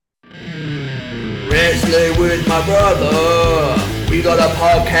Wrestling with my brother. We got a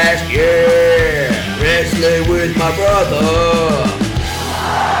podcast, yeah. Wrestling with my brother.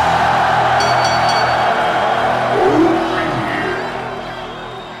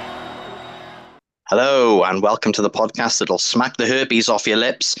 Hello, and welcome to the podcast that'll smack the herpes off your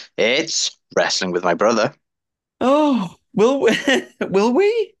lips. It's Wrestling with My Brother. Oh, will we? Will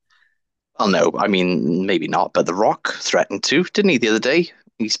we? Well, no, I mean, maybe not, but The Rock threatened to, didn't he, the other day?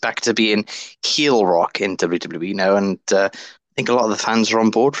 He's back to being heel Rock in WWE now, and I think a lot of the fans are on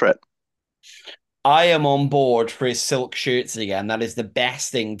board for it. I am on board for his silk shirts again. That is the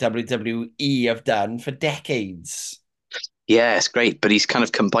best thing WWE have done for decades. Yeah, it's great, but he's kind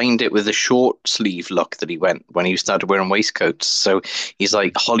of combined it with the short sleeve look that he went when he started wearing waistcoats. So he's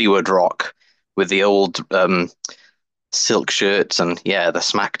like Hollywood Rock with the old silk shirts and yeah, the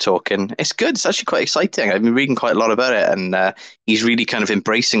smack talking. It's good. It's actually quite exciting. I've been reading quite a lot about it, and he's really kind of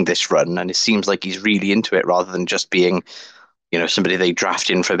embracing this run, and it seems like he's really into it rather than just being, somebody they draft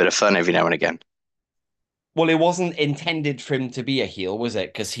in for a bit of fun every now and again. Well, it wasn't intended for him to be a heel, was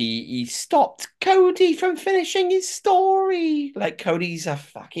it? Because he stopped Cody from finishing his story. Like Cody's a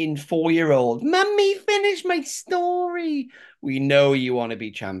fucking 4-year-old. Mummy, finish my story. We know you want to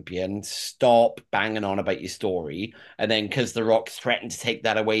be champion. Stop banging on about your story. And then because The Rock threatened to take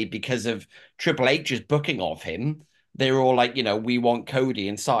that away because of Triple H's booking of him, they were all like, we want Cody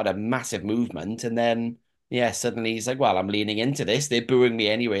and started a massive movement. And then yeah, suddenly he's like, well, I'm leaning into this. They're booing me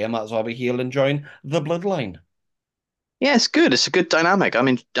anyway. I might as well be heel and join the bloodline. Yeah, it's good. It's a good dynamic.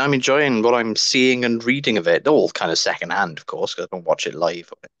 I'm enjoying what I'm seeing and reading of it. All kind of secondhand, of course, because I don't watch it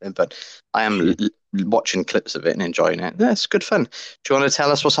live, or anything, but I am watching clips of it and enjoying it. Yeah, it's good fun. Do you want to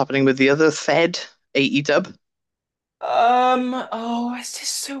tell us what's happening with the other Fed AEW? It's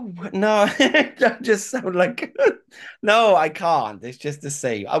just so no, I just sound like no, I can't. It's just the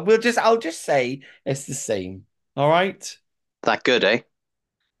same. I'll just say it's the same. All right. That good, eh?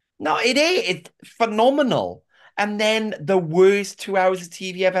 No, it is. It's phenomenal. And then the worst 2 hours of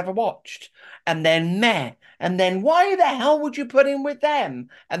TV I've ever watched. And then meh. And then why the hell would you put in with them?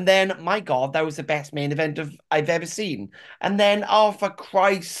 And then, my God, that was the best main event I've ever seen. And then, oh, for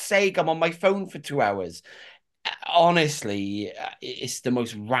Christ's sake, I'm on my phone for 2 hours. Honestly, it's the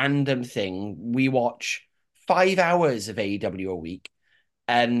most random thing. We watch 5 hours of AEW a week.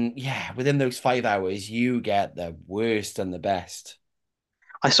 And yeah, within those 5 hours, you get the worst and the best.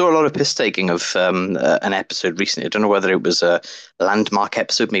 I saw a lot of piss taking of an episode recently. I don't know whether it was a landmark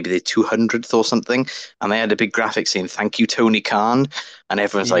episode, maybe the 200th or something, and they had a big graphic saying "Thank you, Tony Khan," and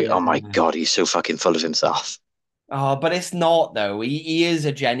everyone's like, "Oh my Yeah. God, he's so fucking full of himself." Oh, but it's not though. He is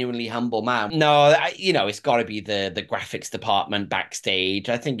a genuinely humble man. No, it's got to be the graphics department backstage.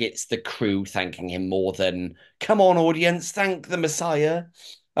 I think it's the crew thanking him more than, come on, audience, thank the Messiah.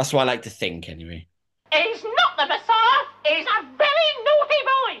 That's what I like to think, anyway. He's not the Messiah. He's a very naughty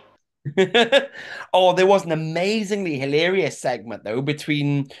boy. Oh, there was an amazingly hilarious segment though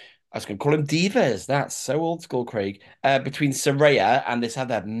between I was going to call him divas. That's so old school, Craig. Between Saraya and this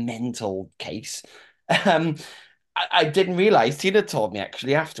other mental case. Um, I didn't realize Tina told me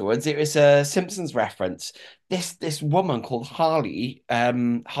actually afterwards it was a Simpsons reference. This woman called Harley,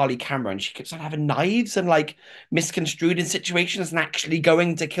 Harley Cameron, she keeps on having knives and like misconstrued in situations and actually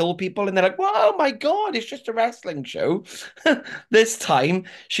going to kill people. And they're like, "Whoa, my God, it's just a wrestling show." This time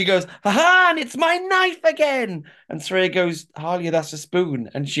she goes, "Aha, and it's my knife again." And Saraya goes, "Harley, that's a spoon."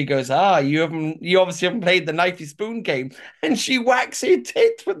 And she goes, you obviously haven't played the knifey spoon game. And she whacks her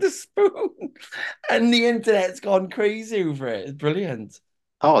tit with the spoon. And the internet's gone crazy over it. It's brilliant.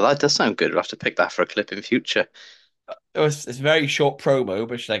 Oh, that does sound good. We'll have to pick that for a clip in future. It's a very short promo,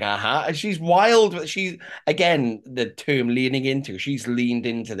 but she's like, aha. And she's wild. But she's, again, the term leaning into, she's leaned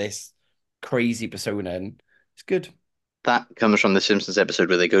into this crazy persona and it's good. That comes from the Simpsons episode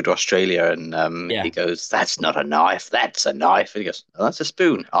where they go to Australia and he Yeah, goes, "That's not a knife, that's a knife." And he goes, "Oh, that's a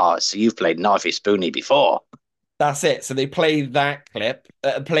spoon." Oh, so you've played knifey spoony before. that's it. So they play that clip,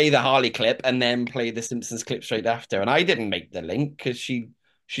 play the Harley clip, and then play the Simpsons clip straight after. And I didn't make the link because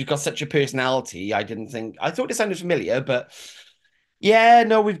she's got such a personality. I thought it sounded familiar, but yeah,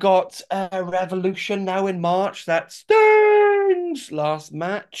 no, we've got Revolution now in March. That's Stearns' last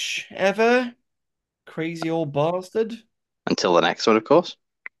match ever. Crazy old bastard. Until the next one, of course.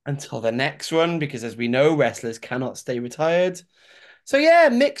 Until the next one, because as we know, wrestlers cannot stay retired. So yeah,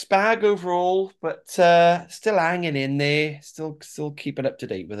 mixed bag overall, but still hanging in there, still keeping up to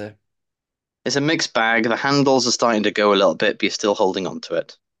date with it. It's a mixed bag. The handles are starting to go a little bit, but you're still holding on to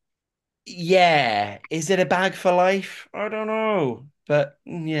it. Yeah, is it a bag for life? I don't know, but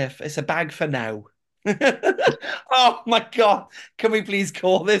yeah, it's a bag for now. Oh my God, can we please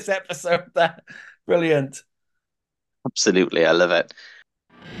call this episode that? Brilliant. Absolutely, I love it.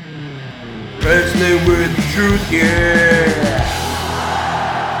 Wrestling with the truth, yeah.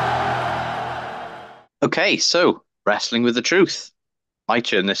 Okay, so wrestling with the truth. My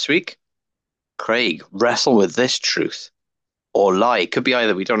turn this week. Craig, wrestle with this truth or lie. Could be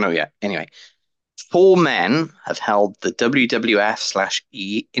either. We don't know yet. Anyway, four men have held the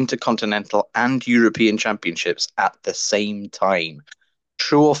WWF/E Intercontinental and European Championships at the same time.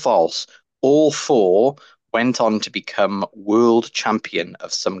 True or false? All four went on to become world champion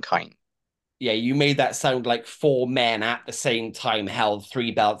of some kind. Yeah, you made that sound like four men at the same time held three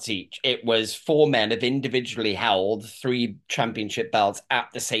belts each. It was four men have individually held three championship belts at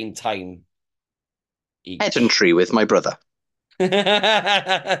the same time each. Pedantry with my brother.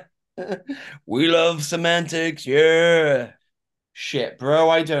 We love semantics, yeah. Shit,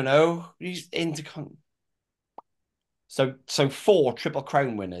 bro, I don't know. He's intercon. So four Triple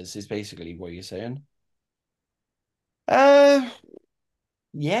Crown winners is basically what you're saying. Uh,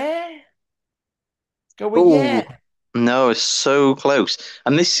 yeah. Go with Oh, yeah. no, it's so close.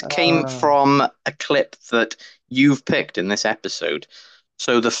 And this came Uh, from a clip that you've picked in this episode.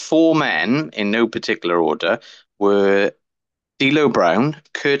 So the four men, in no particular order, were D'Lo Brown,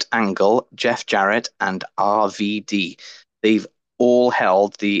 Kurt Angle, Jeff Jarrett, and RVD. They've all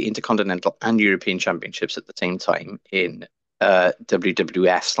held the Intercontinental and European Championships at the same time in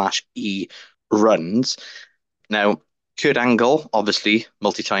WWF/E runs. Now, Kurt Angle, obviously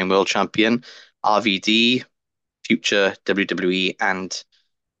multi-time world champion, RVD, future WWE and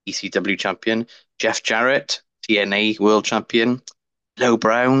ECW champion, Jeff Jarrett, TNA world champion. D'Lo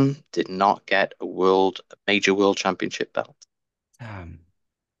Brown did not get a major world championship belt. damn.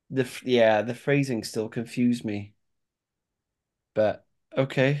 The phrasing still confused me, but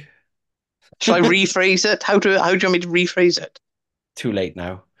okay. Shall I rephrase it? How do you want me to rephrase it? Too late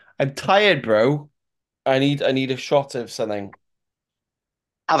now. I'm tired, bro. I need a shot of something.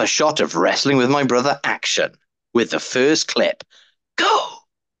 Have a shot of wrestling with my brother action with the first clip. Go!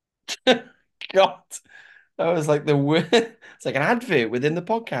 God, that was like the word. It's like an advert within the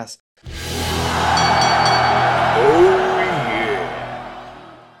podcast. Oh yeah.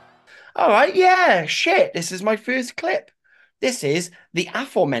 All right, yeah. Shit, this is my first clip. This is the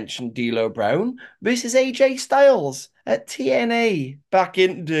aforementioned D'Lo Brown versus AJ Styles at TNA back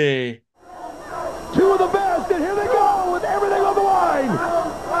in the day. Two of the best, and here they go with everything on the line.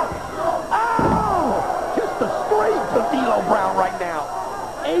 Ow! Just the strength of D'Lo Brown right now.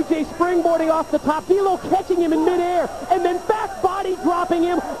 AJ springboarding off the top, D'Lo catching him in midair, and then back body dropping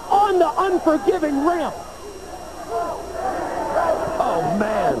him on the unforgiving ramp. Oh,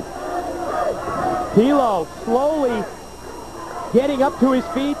 man. D'Lo slowly getting up to his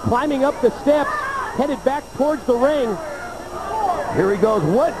feet, climbing up the steps, headed back towards the ring. Here he goes.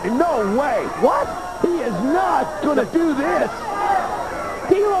 What? No way. What? He is not going to do this.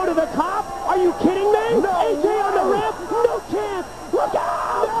 D'Lo to the top? Are you kidding me? No. AJ on the ramp? No chance. Look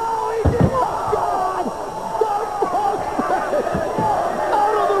out. No, he did not. God. The frog splash.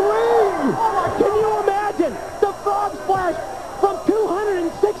 Out of the ring. Can you imagine the frog splash from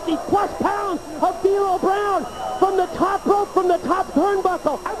 260 plus pounds of D'Lo Brown from the top rope, from the top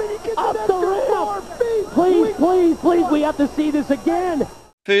turnbuckle? I mean, he gets up the ramp. Please, please, please, we have to see this again.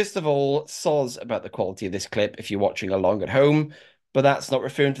 First of all, soz about the quality of this clip if you're watching along at home, but that's not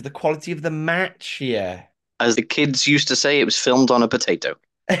referring to the quality of the match here. As the kids used to say, it was filmed on a potato.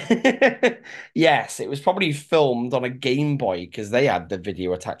 Yes, it was probably filmed on a Game Boy because they had the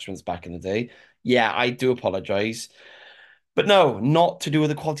video attachments back in the day. Yeah, I do apologize. But no, not to do with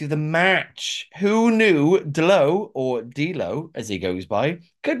the quality of the match. Who knew D'Lo, or D'Lo as he goes by,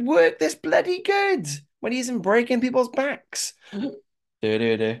 could work this bloody good when he isn't breaking people's backs?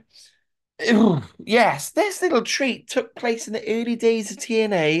 Yes, this little treat took place in the early days of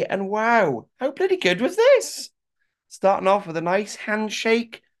TNA, and wow, how bloody good was this? Starting off with a nice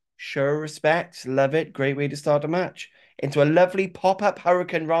handshake, show respect, love it, great way to start a match. Into a lovely pop-up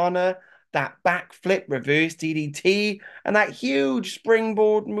Hurricane Rana, that backflip reverse DDT, and that huge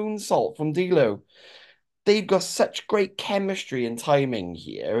springboard moonsault from D'Lo. They've got such great chemistry and timing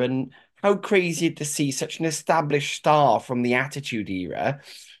here, and how crazy to see such an established star from the Attitude Era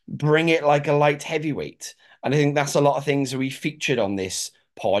bring it like a light heavyweight. And I think that's a lot of things that we featured on this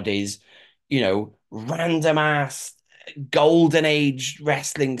pod is, random ass golden age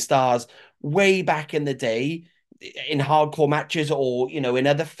wrestling stars way back in the day in hardcore matches or in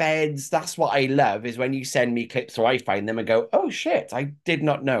other feds. That's what I love is when you send me clips or I find them and go, oh shit, I did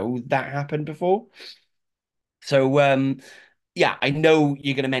not know that happened before. So yeah, I know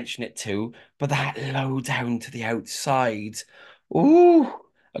you're going to mention it too, but that low down to the outside, ooh,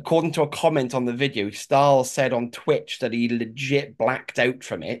 according to a comment on the video, Styles said on Twitch that he legit blacked out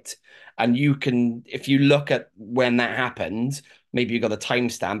from it. And you can, if you look at when that happened, maybe you got a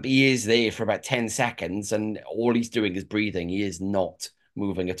timestamp, he is there for about 10 seconds and all he's doing is breathing. He is not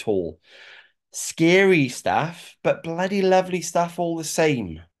moving at all. Scary stuff, but bloody lovely stuff all the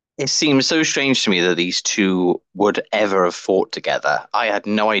same. It seems so strange to me that these two would ever have fought together. I had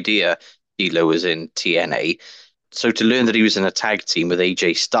no idea D'Lo was in TNA. So to learn that he was in a tag team with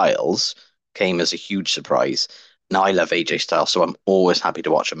AJ Styles came as a huge surprise. Now I love AJ Styles, so I'm always happy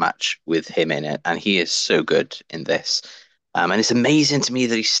to watch a match with him in it, and he is so good in this. And it's amazing to me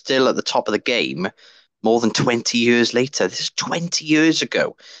that he's still at the top of the game more than 20 years later. This is 20 years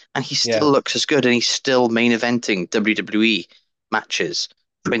ago, and he still looks as good, and he's still main eventing WWE matches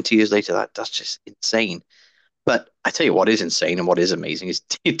 20 years later. That's just insane. But I tell you what is insane and what is amazing is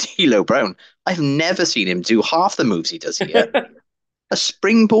D'Lo Brown. I've never seen him do half the moves he does here. A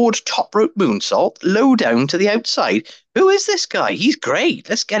springboard top rope moonsault, low down to the outside. Who is this guy? He's great.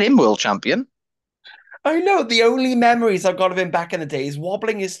 Let's get him world champion. I know. The only memories I've got of him back in the day is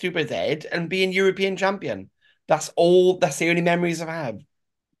wobbling his stupid head and being European champion. That's all. That's the only memories I've had.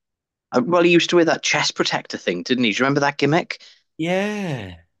 Well, he used to wear that chest protector thing, didn't he? Do you remember that gimmick?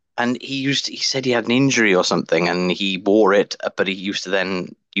 Yeah. And he said he had an injury or something and he wore it, but he used to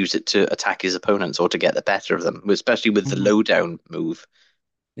then use it to attack his opponents or to get the better of them, especially with the lowdown move.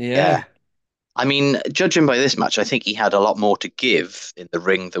 Yeah. I mean, judging by this match, I think he had a lot more to give in the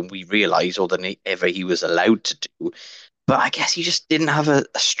ring than we realize or than ever he was allowed to do. But I guess he just didn't have a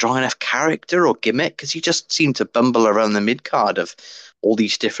strong enough character or gimmick because he just seemed to bumble around the mid card of all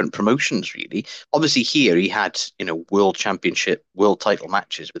these different promotions, really. Obviously, here he had, world championship, world title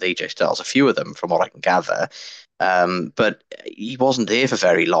matches with AJ Styles, a few of them from what I can gather. But he wasn't there for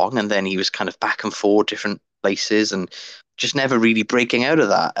very long. And then he was kind of back and forth, different places and just never really breaking out of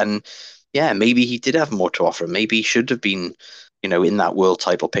that. And yeah, maybe he did have more to offer. Maybe he should have been, in that world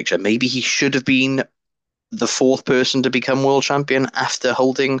title picture. Maybe he should have been the fourth person to become world champion after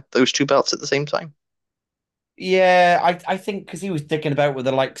holding those two belts at the same time. Yeah, I think because he was dicking about with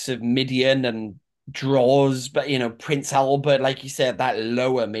the likes of Midian and Draws, but Prince Albert, like you said, that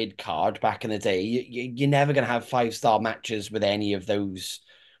lower mid card back in the day, you're never going to have 5-star matches with any of those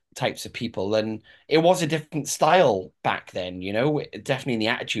types of people. And it was a different style back then, definitely in the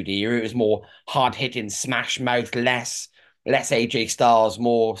Attitude Era. It was more hard hitting, smash mouth, less AJ Styles,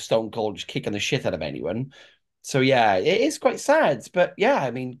 more Stone Cold just kicking the shit out of anyone. So yeah, it is quite sad. But yeah, I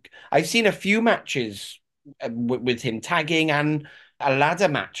mean, I've seen a few matches with him tagging and a ladder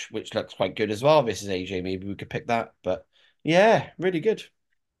match, which looks quite good as well. This is AJ. Maybe we could pick that. But yeah, really good.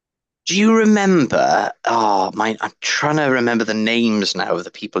 Do you remember? Oh, I'm trying to remember the names now of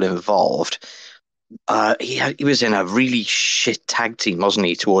the people involved. He was in a really shit tag team, wasn't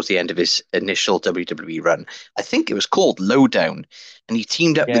he, towards the end of his initial WWE run? I think it was called Lowdown, and he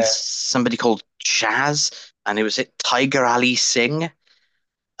teamed up with somebody called Chaz, and it was Tiger Ali Singh.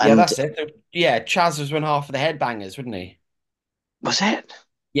 Yeah, that's it. Yeah, Chaz was one half of the Headbangers, wouldn't he? Was it?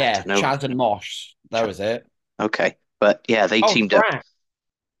 Yeah, Chaz and Mosh. That was it. Okay, but yeah, they teamed up.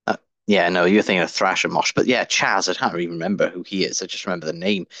 Yeah, no, you're thinking of Thrash and Mosh, but yeah, Chaz. I can't even remember who he is. I just remember the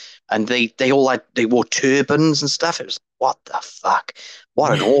name. And they wore turbans and stuff. It was what the fuck?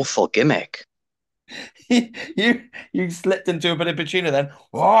 What an awful gimmick. You slipped into a bit of Pacino then.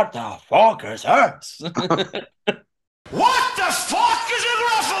 What the fuck is this? What the fuck is a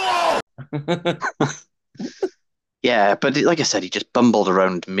Gruffalo? Yeah, but like I said, he just bumbled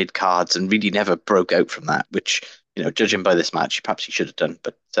around mid cards and really never broke out from that, which, judging by this match, perhaps he should have done.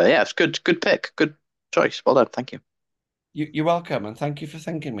 But yeah, it's good pick. Good choice. Well done. Thank you. You're welcome, and thank you for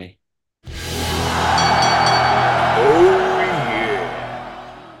thanking me. Oh,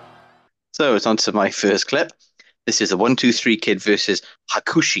 yeah. So it's on to my first clip. This is the 1-2-3 Kid versus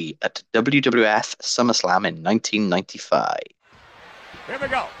Hakushi at WWF SummerSlam in 1995. Here we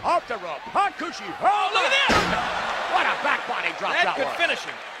go. Off the rope. Hakushi. Oh, look at this! What a back body drop that was. Good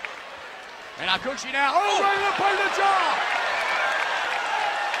finishing. And Hakushi now. Oh, right up on the jaw.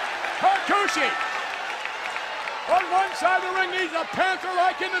 Hakushi. On one side of the ring, he's a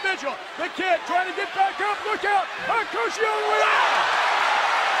panther-like individual. The Kid trying to get back up. Look out. Hakushi on the way out.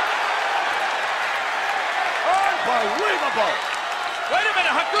 Unbelievable. Wait a minute.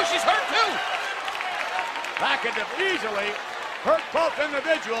 Hakushi's hurt too. Back into easily. Hurt both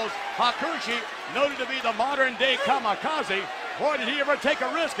individuals. Hakushi, noted to be the modern-day kamikaze. Boy, did he ever take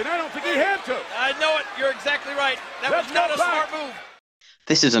a risk, and I don't think he had to. I know it. You're exactly right. That was not a smart move.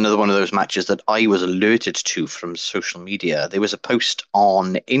 This is another one of those matches that I was alerted to from social media. There was a post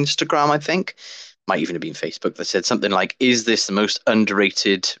on Instagram, I think. might even have been Facebook, that said something like, "Is this the most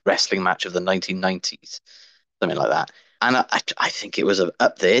underrated wrestling match of the 1990s?" Something like that. And I think it was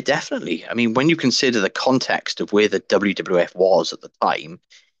up there, definitely. I mean, when you consider the context of where the WWF was at the time,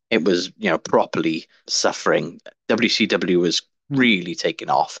 it was, properly suffering. WCW was really taking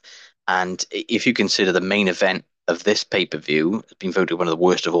off. And if you consider the main event of this pay-per-view has been voted one of the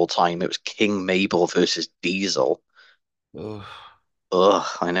worst of all time, it was King Mabel versus Diesel. Ugh. Ugh,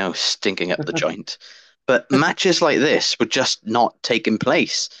 I know, stinking up the joint. But matches like this were just not taking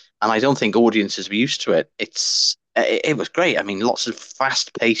place, and I don't think audiences were used to it. It was great. I mean, lots of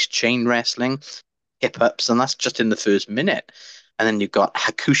fast-paced chain wrestling, hip-ups, and that's just in the first minute. And then you've got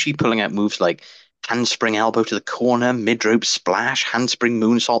Hakushi pulling out moves like handspring elbow to the corner, mid-rope splash, handspring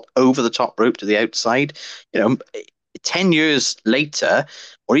moonsault over the top rope to the outside. 10 years later,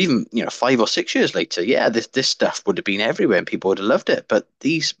 or even 5 or 6 years later, yeah, this stuff would have been everywhere and people would have loved it. But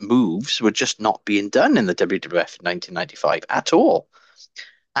these moves were just not being done in the WWF in 1995 at all.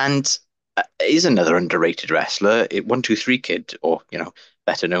 And is another underrated wrestler, 1-2-3 Kid, or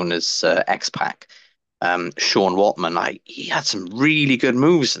better known as X-Pac. Sean Waltman, he had some really good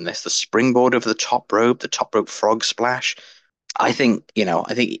moves in this. The springboard over the top rope frog splash. I think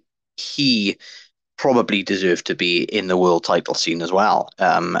he probably deserved to be in the world title scene as well,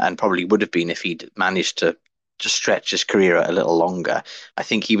 and probably would have been if he'd managed to just stretch his career out a little longer. I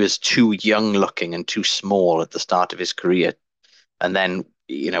think he was too young looking and too small at the start of his career, and then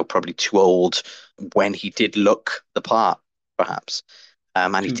probably too old when he did look the part, perhaps.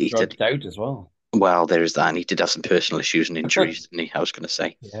 And Too he did drugged out as well. well. There is that, and he did have some personal issues and injuries, didn't he? I was going to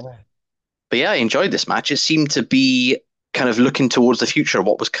say. Yeah. But yeah, I enjoyed this match. It seemed to be kind of looking towards the future of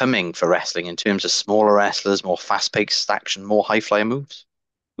what was coming for wrestling in terms of smaller wrestlers, more fast-paced action, more high-flyer moves.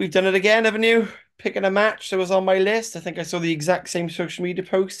 We've done it again, haven't you? Picking a match that was on my list. I think I saw the exact same social media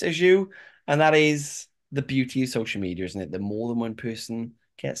post as you, and that is the beauty of social media, isn't it? The more than one person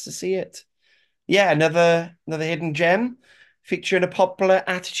gets to see it. Yeah, another hidden gem featuring a popular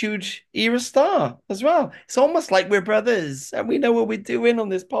Attitude Era star as well. It's almost like we're brothers and we know what we're doing on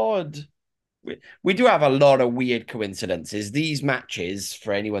this pod. We do have a lot of weird coincidences. These matches,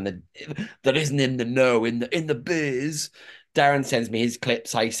 for anyone that isn't in the know, in the biz, Darren sends me his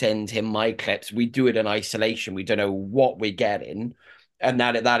clips, I send him my clips. We do it in isolation. We don't know what we're getting. And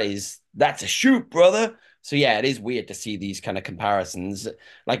that's a shoot, brother. So yeah, it is weird to see these kind of comparisons.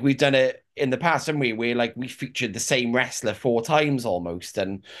 Like we've done it in the past, haven't we? We featured the same wrestler 4 times almost,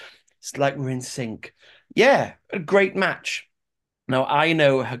 and it's like we're in sync. Yeah, a great match. Now, I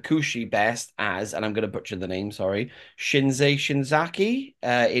know Hakushi best as, and I'm going to butcher the name, sorry, Shinzei Shinzaki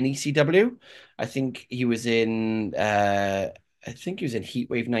in ECW. I think he was in Heatwave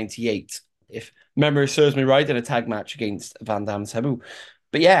 98, if memory serves me right, in a tag match against Van Dam Sabu.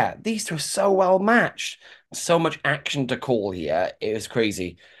 But yeah, these two are so well matched. So much action to call here. It was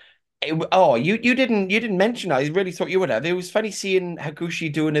crazy. You didn't mention. I really thought you would have. It was funny seeing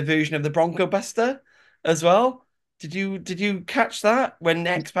Hakushi doing a version of the Bronco Buster as well. Did you catch that when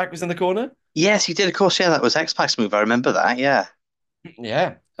X-Pac was in the corner? Yes, he did, of course. Yeah, that was X-Pac's move. I remember that. Yeah.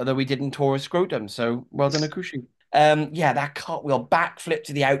 Yeah, although we didn't tore his scrotum, so well done, Hakushi. Yeah, that cartwheel backflip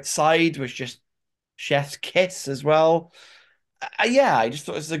to the outside was just chef's kiss as well. Yeah, I just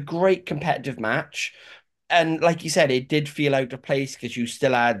thought it was a great competitive match. And like you said, it did feel out of place because you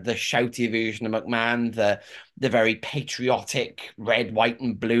still had the shouty version of McMahon, the very patriotic red, white,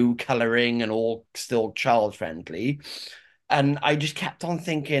 and blue coloring, and all still child friendly. And I just kept on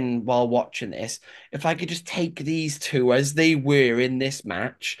thinking while watching this, if I could just take these two as they were in this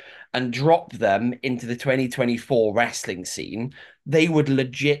match and drop them into the 2024 wrestling scene, they would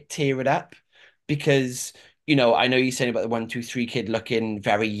legit tear it up. Because, I know you're saying about the 1-2-3 Kid looking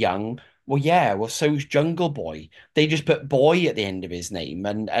very young. Well, yeah, well, so's Jungle Boy. They just put boy at the end of his name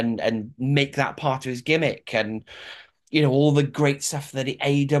and make that part of his gimmick. And all the great stuff that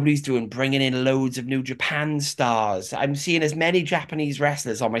AEW is doing, bringing in loads of New Japan stars. I'm seeing as many Japanese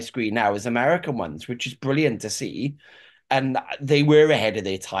wrestlers on my screen now as American ones, which is brilliant to see. And they were ahead of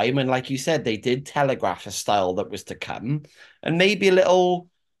their time. And like you said, they did telegraph a style that was to come, and maybe a little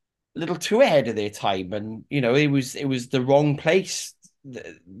too ahead of their time. And it was the wrong place.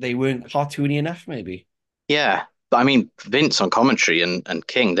 They weren't cartoony enough, maybe. Yeah. But I mean, Vince on commentary and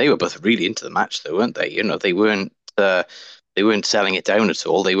King, they were both really into the match, though, weren't they? They weren't selling it down at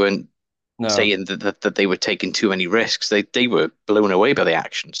all. They weren't No. saying that they were taking too many risks. They were blown away by the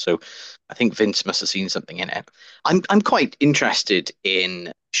action. So I think Vince must have seen something in it. I'm quite interested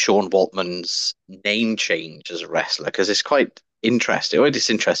in Sean Waltman's name change as a wrestler because it's quite interesting. Well, it's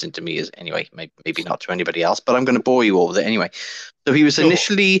interesting to me as anyway, maybe not to anybody else, but I'm going to bore you all with it anyway. So he was Sure.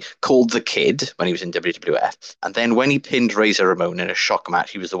 initially called the Kid when he was in WWF, and then when he pinned Razor Ramon in a shock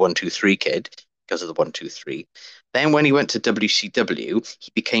match, he was the 1-2-3 Kid because of the 1-2-3. Then when he went to WCW,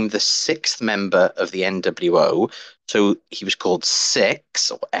 he became the sixth member of the NWO. So he was called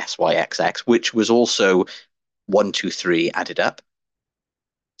Six or SYXX, which was also 1-2-3 added up.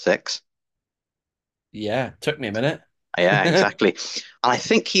 Six. Yeah, took me a minute. Yeah, exactly. And I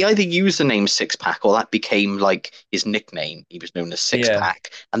think he either used the name Six Pack or that became like his nickname. He was known as Six Yeah.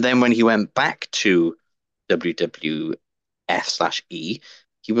 Pack. And then when he went back to WWF/E,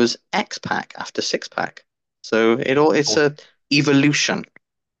 he was X Pack after Six Pack. So it's a evolution.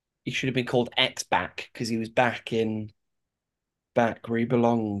 He should have been called X-Back because he was back where he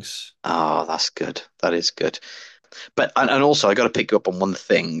belongs. Oh, that's good. That is good. But and also I got to pick you up on one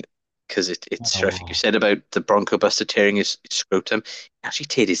thing because it's terrific. You Oh. said about the Bronco Buster tearing his scrotum. He actually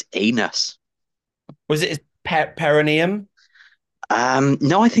teared his anus. Was it his perineum?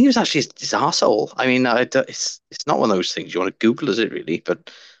 No, I think it was actually his arsehole. I mean, it's not one of those things you want to Google, is it really? But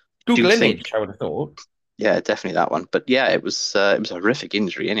I do Google think, image, I would have thought. yeah, definitely that one. But yeah, it was a horrific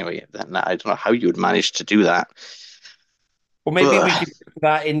injury anyway. I don't know how you would manage to do that. Well, maybe we Ugh. could put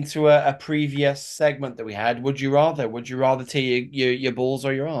that into a previous segment that we had. Would you rather? Would you rather tear your balls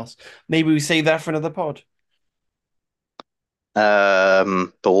or your ass? Maybe we save that for another pod.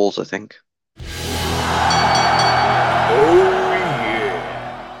 Balls, I think.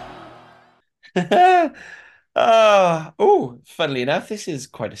 Funnily enough, this is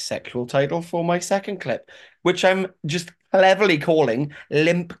quite a sexual title for my second clip, which I'm just cleverly calling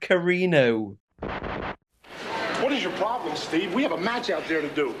Limp Carino. What is your problem, Steve? We have a match out there to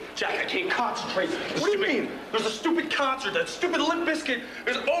do. Jack, I can't concentrate. What do you mean? There's a stupid concert. That stupid Limp Bizkit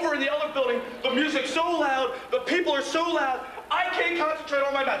is over in the other building. The music's so loud. The people are so loud. I can't concentrate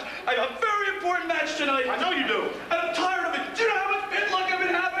on my match. I have a very important match tonight. I know you do. And I'm tired of it. Do you know how much pit luck I've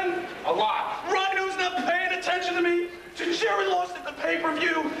been having? A lot. Rhino's not paying attention to me. Jerry lost at the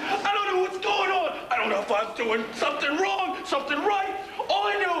pay-per-view. I don't know what's going on. I don't know if I'm doing something wrong, something right. All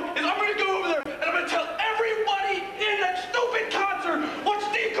I know is I'm going to go over there and I'm going to tell everybody in that stupid concert what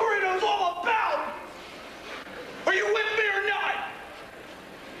Steve Corino's all about. Are you with me or not?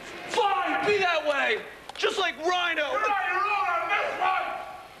 Fine, be that way. Just like Rhino. You're wrong on this one.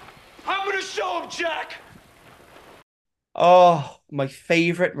 I'm going to show him, Jack. Oh, my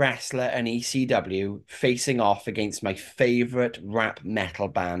favorite wrestler in ECW facing off against my favorite rap metal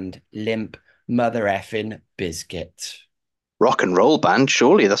band, Limp Mother Effin' Bizkit. Rock and roll band,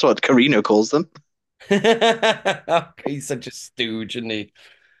 surely. That's what Carino calls them. He's such a stooge, isn't he?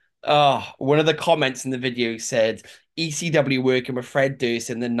 Oh, one of the comments in the video said ECW working with Fred Durst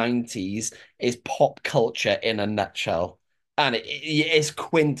in the 90s is pop culture in a nutshell. And it's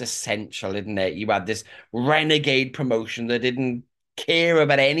quintessential, isn't it? You had this renegade promotion that didn't care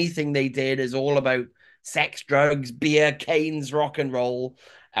about anything they did. It's all about sex, drugs, beer, canes, rock and roll,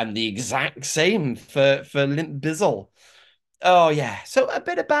 and the exact same for Limp Bizzle. Oh yeah, so a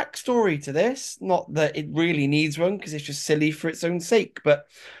bit of backstory to this. Not that it really needs one because it's just silly for its own sake, but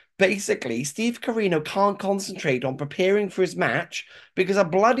basically, Steve Corino can't concentrate on preparing for his match because a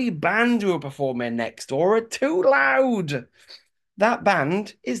bloody band who are performing next door are too loud. That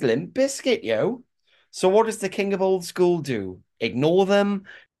band is Limp Bizkit, yo. So what does the king of old school do? Ignore them?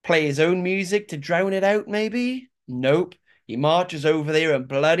 Play his own music to drown it out, maybe? Nope. He marches over there and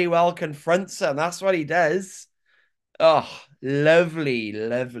bloody well confronts them. That's what he does. Oh, lovely,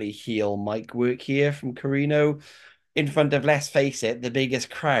 lovely heel mic work here from Corino in front of, let's face it, the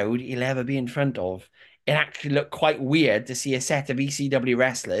biggest crowd he'll ever be in front of. It actually looked quite weird to see a set of ECW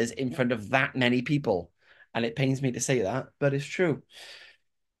wrestlers in front of that many people. And it pains me to say that, but it's true.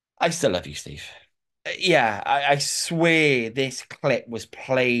 I still love you, Steve. Yeah, I swear this clip was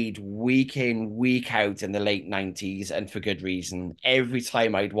played week in, week out in the late 90s, and for good reason. Every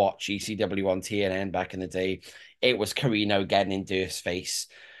time I'd watch ECW on TNN back in the day, it was Corino getting in Durst's face.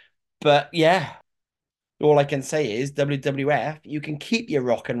 But yeah, all I can say is WWF, you can keep your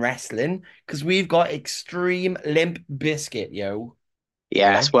rock and wrestling because we've got Extreme Limp Bizkit, yo.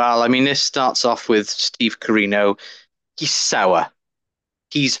 Yes, well, I mean, this starts off with Steve Corino. He's sour.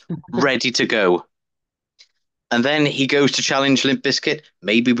 He's ready to go. And then he goes to challenge Limp Bizkit,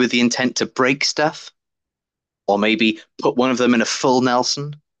 maybe with the intent to break stuff, or maybe put one of them in a full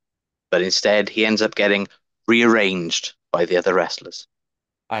Nelson. But instead, he ends up getting rearranged by the other wrestlers.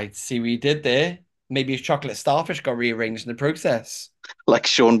 I see what you did there. Maybe his chocolate starfish got rearranged in the process. Like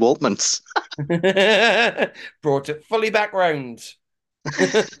Sean Waltman's. Brought it fully back round.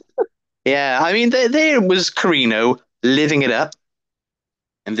 Yeah, I mean, there was Corino living it up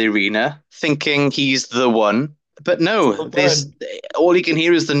in the arena, thinking he's the one. But no, Still there's going. all he can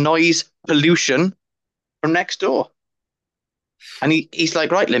hear is the noise pollution from next door. And he's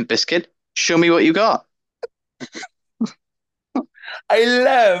like, right, Limp Bizkit, show me what you got. I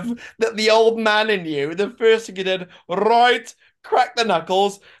love that the old man in you, the first thing he did, right, crack the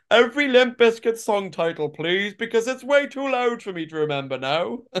knuckles. Every Limp Bizkit song title, please, because it's way too loud for me to remember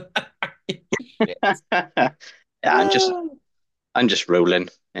now. Shit. Yeah, I'm just rolling.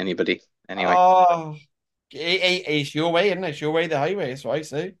 Anybody. Anyway. Oh, it's your way, isn't it? It's your way, the highway. That's what I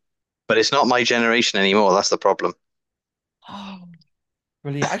say. But it's not my generation anymore. That's the problem. Oh,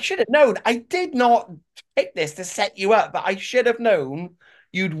 brilliant. I should have known. I did not pick this to set you up, but I should have known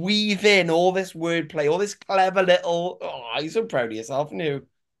you'd weave in all this wordplay, all this clever little. Oh, I'm so proud of yourself, aren't you?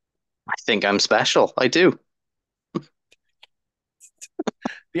 I think I'm special. I do.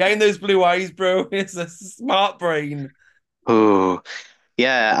 Behind those blue eyes, bro, is a smart brain. Oh,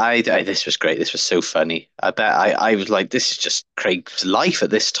 yeah. This was great. This was so funny. I was like, this is just Craig's life at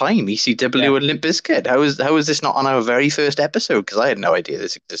this time. Yeah. ECW and Limp Bizkit. How is this not on our very first episode? Because I had no idea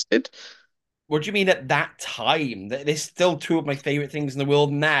this existed. What do you mean at that time? They're still two of my favorite things in the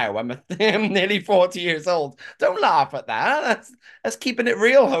world now. I'm nearly 40 years old. Don't laugh at that. That's keeping it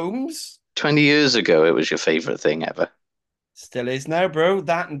real, Holmes. 20 years ago, it was your favorite thing ever. Still is now, bro.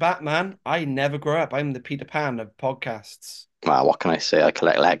 That and Batman. I never grow up. I'm the Peter Pan of podcasts. Well, what can I say? I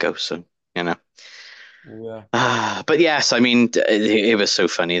collect Lego, so you know. Yeah. But yes, I mean, it was so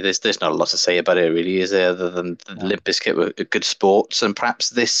funny. There's not a lot to say about it, really, is there? Other than the No. Limp Bizkit were good sports, and perhaps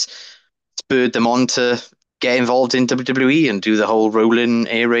this spurred them on to get involved in WWE and do the whole Rollin'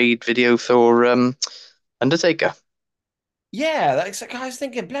 Air Raid video for Undertaker. Yeah, that's like I was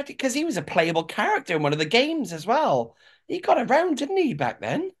thinking, bloody, because he was a playable character in one of the games as well. He got around, didn't he, back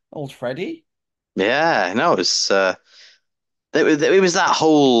then? Old Freddy. Yeah, no, it was that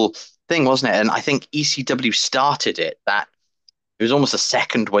whole thing, wasn't it? And I think ECW started it. That it was almost a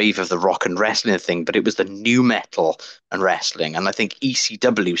second wave of the rock and wrestling thing, but it was the new metal and wrestling. And I think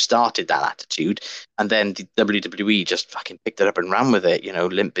ECW started that attitude, and then the WWE just fucking picked it up and ran with it.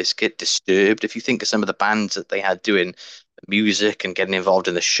 Limp Bizkit, Disturbed. If you think of some of the bands that they had doing music and getting involved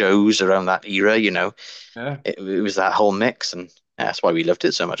in the shows around that era, Yeah. it was that whole mix, and that's why we loved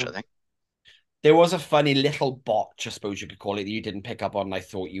it so much, I think. There was a funny little botch, I suppose you could call it, that you didn't pick up on, and I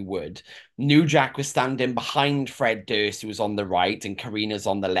thought you would. New Jack was standing behind Fred Durst, who was on the right, and Karina's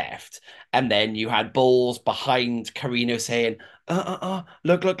on the left. And then you had Bulls behind Karina saying,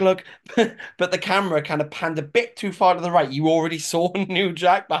 look, look, look. But the camera kind of panned a bit too far to the right. You already saw New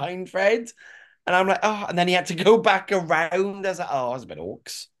Jack behind Fred. And I'm like, oh, and then he had to go back around. I was like, oh, I was a bit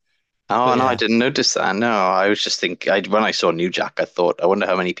orcs. Oh But no, I yeah. didn't notice that. No, I was just thinking. When I saw New Jack, I thought, I wonder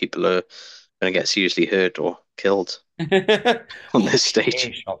how many people are going to get seriously hurt or killed on Oh, this chair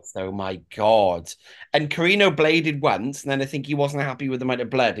stage. shots, though, my God. And Carino bladed once, and then I think he wasn't happy with the amount of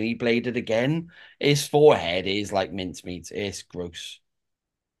blood, and he bladed again. His forehead is like mincemeat. It's gross.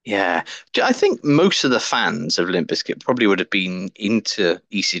 Yeah, I think most of the fans of Limp Bizkit probably would have been into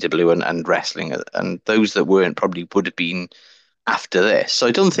ECW and wrestling, and those that weren't probably would have been after this. So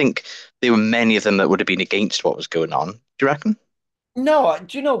I don't think there were many of them that would have been against what was going on. Do you reckon? No,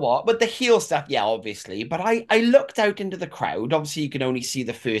 do you know what? With the heel stuff, yeah, obviously. But I looked out into the crowd. Obviously, you can only see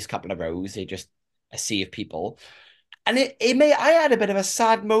the first couple of rows. They're just a sea of people. And I had a bit of a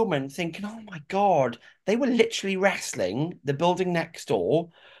sad moment thinking, oh my God, they were literally wrestling the building next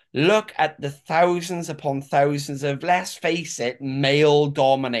door. Look at the thousands upon thousands of, let's face it, male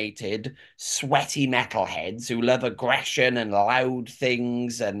dominated, sweaty metalheads who love aggression and loud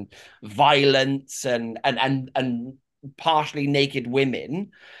things and violence and partially naked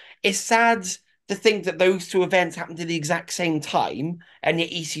women. It's sad to think that those two events happened at the exact same time, and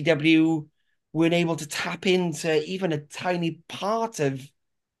yet ECW weren't able to tap into even a tiny part of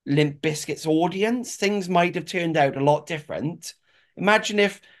Limp Bizkit's audience. Things might have turned out a lot different. Imagine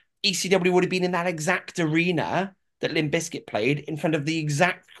if ECW would have been in that exact arena that Limp Bizkit played in front of the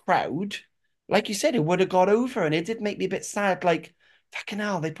exact crowd. Like you said, it would have got over, and it did make me a bit sad. Like, fucking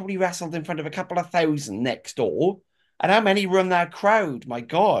hell, they probably wrestled in front of a couple of thousand next door. And how many were in that crowd? My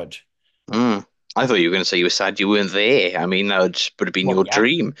God. Mm. I thought you were going to say you were sad you weren't there. I mean, that would have been Well, your yeah.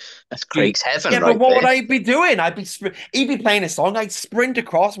 dream. That's Dude. Craig's heaven Yeah, but right what would there. I be doing? He'd be playing a song. I'd sprint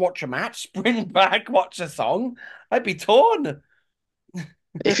across, watch a match, sprint back, watch a song. I'd be torn.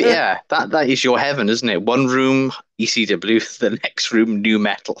 Yeah, that is your heaven, isn't it? One room ECW, the next room new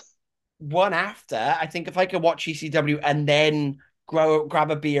metal. One after, I think if I could watch ECW and then grab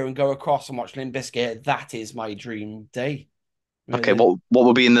a beer and go across and watch Limp Bizkit, that is my dream day. Okay, Really. what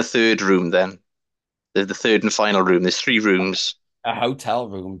would be in the third room then? the third and final room. There's 3 rooms. A hotel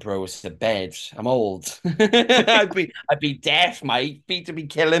room, bro. It's a bed. I'm old. I'd be deaf. My feet would be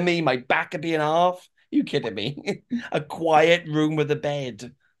killing me. My back would be in half. You kidding me? A quiet room with a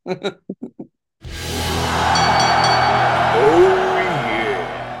bed.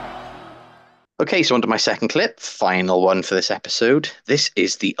 Okay, so on to my second clip, final one for this episode. This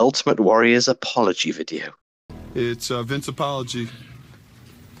is the Ultimate Warrior's apology video. It's Vince apology.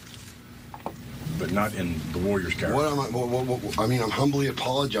 But not in the Warriors character. I mean, I'm humbly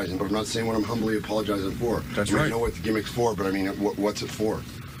apologizing, but I'm not saying what I'm humbly apologizing for. That's right. right. I know what the gimmick's for, but I mean, what's it for?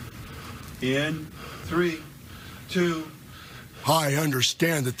 In 3, 2. I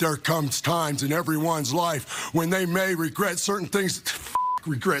understand that there comes times in everyone's life when they may regret certain things.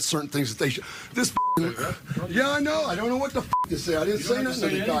 Regret certain things that they should. Yeah, I know. I don't know what the to say. I didn't say nothing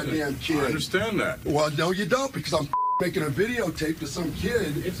to the goddamn kid. I understand that. Well, no, you don't, because I'm making a videotape to some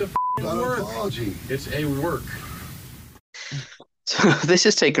kid. It's a work. Apology. It's a work. So this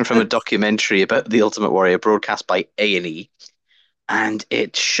is taken from a documentary about the Ultimate Warrior broadcast by A&E, and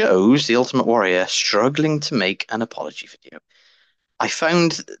it shows the Ultimate Warrior struggling to make an apology video. I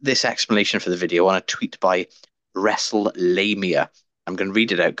found this explanation for the video on a tweet by WrestleLamia. I'm going to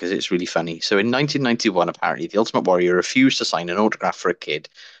read it out because it's really funny. So in 1991, apparently, the Ultimate Warrior refused to sign an autograph for a kid.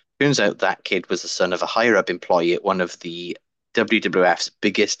 Turns out that kid was the son of a higher-up employee at one of the WWF's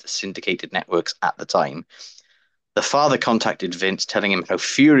biggest syndicated networks at the time. The father contacted Vince, telling him how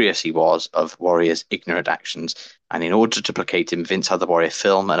furious he was of Warrior's ignorant actions, and in order to placate him, Vince had the Warrior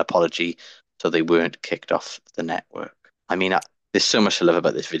film an apology so they weren't kicked off the network. I mean, there's so much to love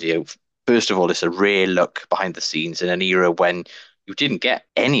about this video. First of all, it's a rare look behind the scenes in an era when you didn't get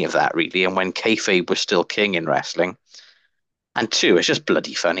any of that, really, and when kayfabe was still king in wrestling. And 2, it's just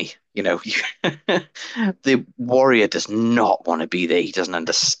bloody funny. You know, the Warrior does not want to be there. He doesn't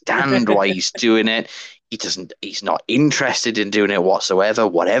understand why he's doing it. He's not interested in doing it whatsoever.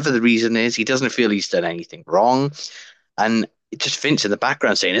 Whatever the reason is, he doesn't feel he's done anything wrong. And it just Vince in the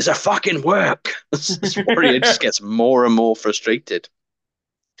background saying, "It's a fucking work." This Warrior just gets more and more frustrated.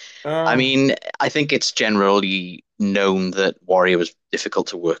 I mean, I think it's generally known that Warrior was difficult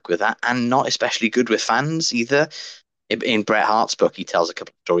to work with and not especially good with fans either. In Bret Hart's book, he tells a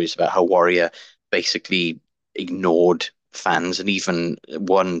couple of stories about how Warrior basically ignored fans, and even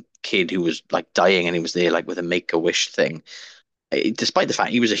one kid who was like dying and he was there like with a Make-A-Wish thing. Despite the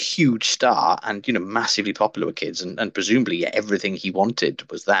fact he was a huge star and, you know, massively popular with kids, and presumably everything he wanted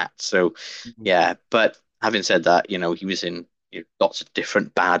was that. So, yeah. But having said that, you know, he was in lots of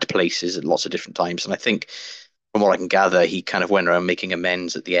different bad places at lots of different times. And I think from what I can gather, he kind of went around making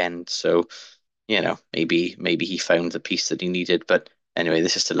amends at the end. So, you know, maybe he found the piece that he needed. But anyway,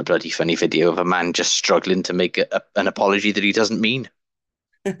 this is still a bloody funny video of a man just struggling to make an apology that he doesn't mean.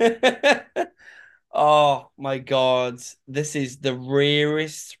 Oh my God. This is the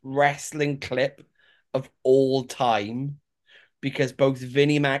rarest wrestling clip of all time because both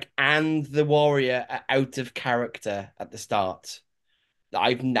Vinnie Mac and the Warrior are out of character at the start.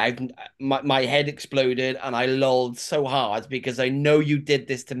 My head exploded and I lolled so hard because I know you did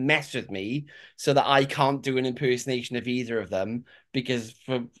this to mess with me so that I can't do an impersonation of either of them because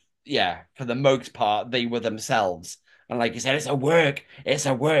for the most part, they were themselves. And like you said, it's a work,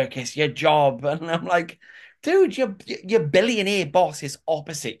 it's your job. And I'm like, dude, your billionaire boss is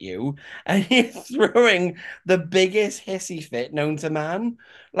opposite you, and you're throwing the biggest hissy fit known to man.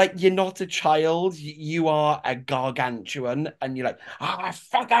 Like, you're not a child, you are a gargantuan, and you're like,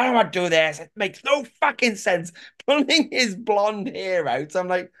 fuck, I don't want to do this. It makes no fucking sense. Pulling his blonde hair out. I'm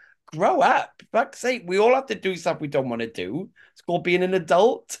like, grow up. Fuck's sake, we all have to do stuff we don't want to do. It's called being an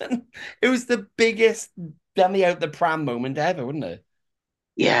adult. And it was the biggest dummy out the pram moment ever, wouldn't it?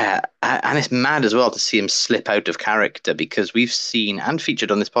 Yeah, and it's mad as well to see him slip out of character because we've seen and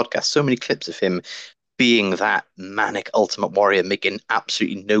featured on this podcast so many clips of him being that manic Ultimate Warrior, making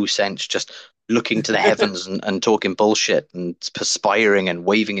absolutely no sense, just looking to the heavens and talking bullshit and perspiring and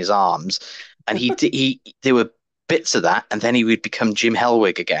waving his arms. And there were bits of that, and then he would become Jim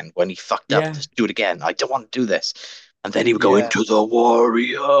Hellwig again when he fucked up. Just do it again. I don't want to do this. And then he would go into the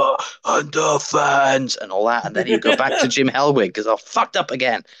Warrior and the fans and all that. And then he would go back to Jim Hellwig because I fucked up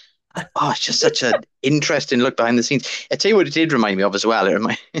again. Oh, it's just such an interesting look behind the scenes. I tell you what it did remind me of as well. It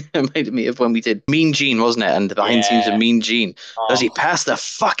reminded me of when we did Mean Gene, wasn't it? And the behind the scenes of Mean Gene. Does he pass the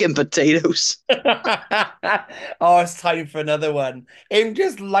fucking potatoes? Oh, it's time for another one. Him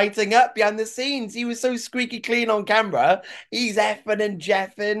just lighting up behind the scenes. He was so squeaky clean on camera. He's effing and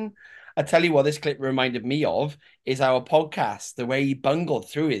jeffing. I tell you what, this clip reminded me of is our podcast, the way he bungled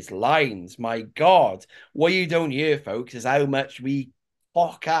through his lines. My God, what you don't hear, folks, is how much we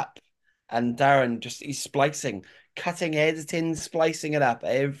fuck up And Darren he's splicing, cutting, editing, splicing it up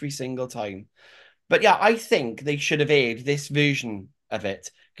every single time. But yeah, I think they should have aired this version of it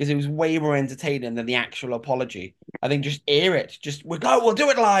because it was way more entertaining than the actual apology. I think just air it. We'll do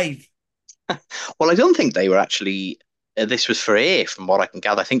it live. Well, I don't think they were actually. This was for air, from what I can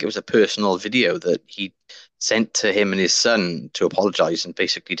gather. I think it was a personal video that he sent to him and his son to apologize and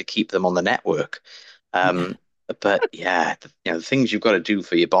basically to keep them on the network. But yeah, the things you've got to do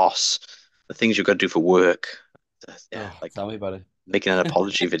for your boss, the things you've got to do for work. Like tell me about it. Making an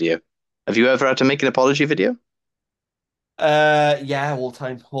apology video. Have you ever had to make an apology video? Yeah, all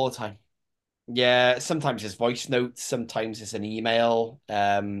the time. Yeah, sometimes it's voice notes, sometimes it's an email.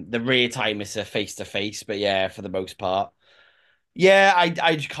 The rare time it's a face-to-face, but yeah, for the most part. Yeah,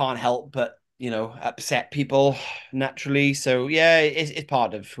 I just can't help but, upset people naturally. So yeah, it's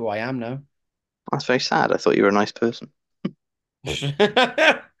part of who I am now. That's very sad. I thought you were a nice person.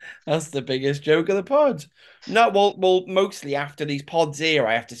 That's the biggest joke of the pod. No, well, mostly after these pods here,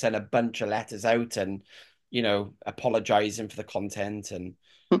 I have to send a bunch of letters out and, apologizing for the content and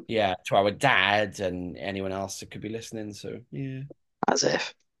yeah, to our dad and anyone else that could be listening. So yeah. As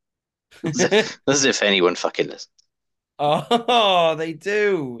if anyone fucking listens. Oh, they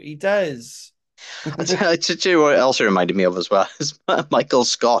do. He does. To do what else it reminded me of as well is Michael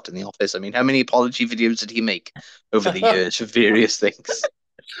Scott in The Office. I mean, how many apology videos did he make over the years for various things?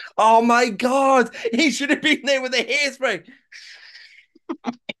 Oh my God, he should have been there with the hairspray.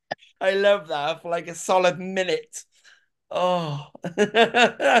 I love that for like a solid minute. Oh,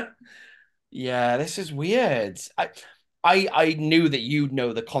 yeah, this is weird. I knew that you'd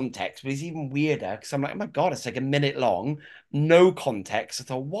know the context, but it's even weirder because I'm like, oh my God, it's like a minute long, no context. I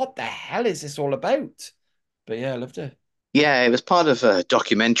thought, what the hell is this all about? But yeah, I loved it. Yeah, it was part of a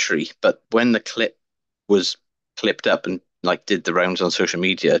documentary, but when the clip was clipped up and like did the rounds on social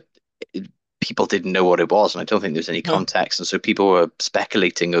media, people didn't know what it was, and I don't think there was any context, and so people were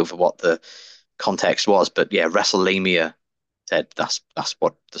speculating over what the context was. But yeah, WrestleMania said that's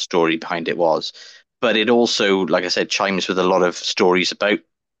what the story behind it was. But it also, like I said, chimes with a lot of stories about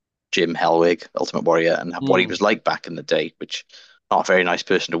Jim Hellwig, Ultimate Warrior, and what he was like back in the day, which not a very nice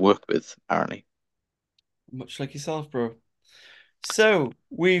person to work with, apparently. Much like yourself, bro. So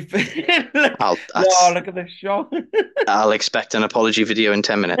we've look at this shot. I'll expect an apology video in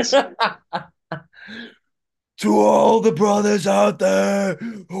 10 minutes. To all the brothers out there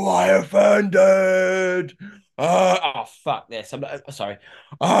who I offended. Fuck this. I'm sorry.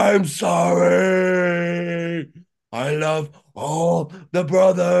 I'm sorry. I love all the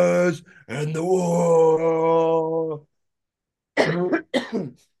brothers in the war.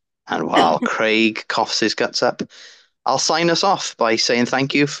 And while Craig coughs his guts up, I'll sign us off by saying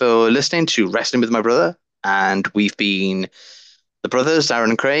thank you for listening to Wrestling with My Brother. And we've been the brothers, Darren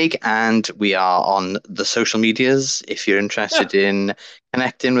and Craig, and we are on the social medias. If you're interested in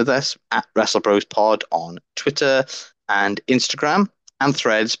connecting with us, at WrestleBrosPod on Twitter and Instagram and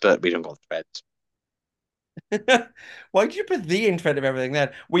Threads, but we don't go on Threads. Why did you put the in front of everything then?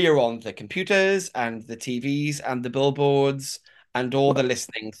 We are on the computers and the TVs and the billboards and all the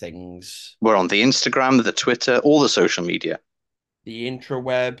listening things. We're on the Instagram, the Twitter, all the social media. The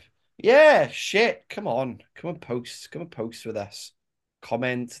intraweb. Yeah, shit. Come on, post. Come and post with us.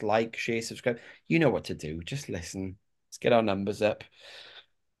 Comment, like, share, subscribe. You know what to do. Just listen. Let's get our numbers up.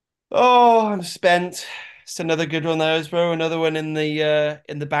 Oh, I'm spent. It's another good one there, bro. Another one in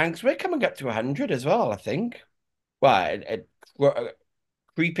the banks. We're coming up to 100 as well, I think. Well,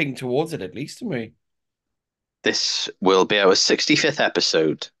 creeping towards it at least, aren't we? This will be our 65th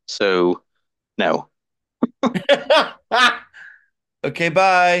episode. So, no. Okay,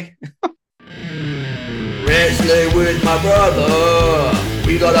 bye. Wrestling with my brother.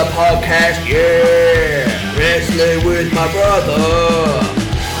 We got a podcast, yeah. Wrestling with my brother.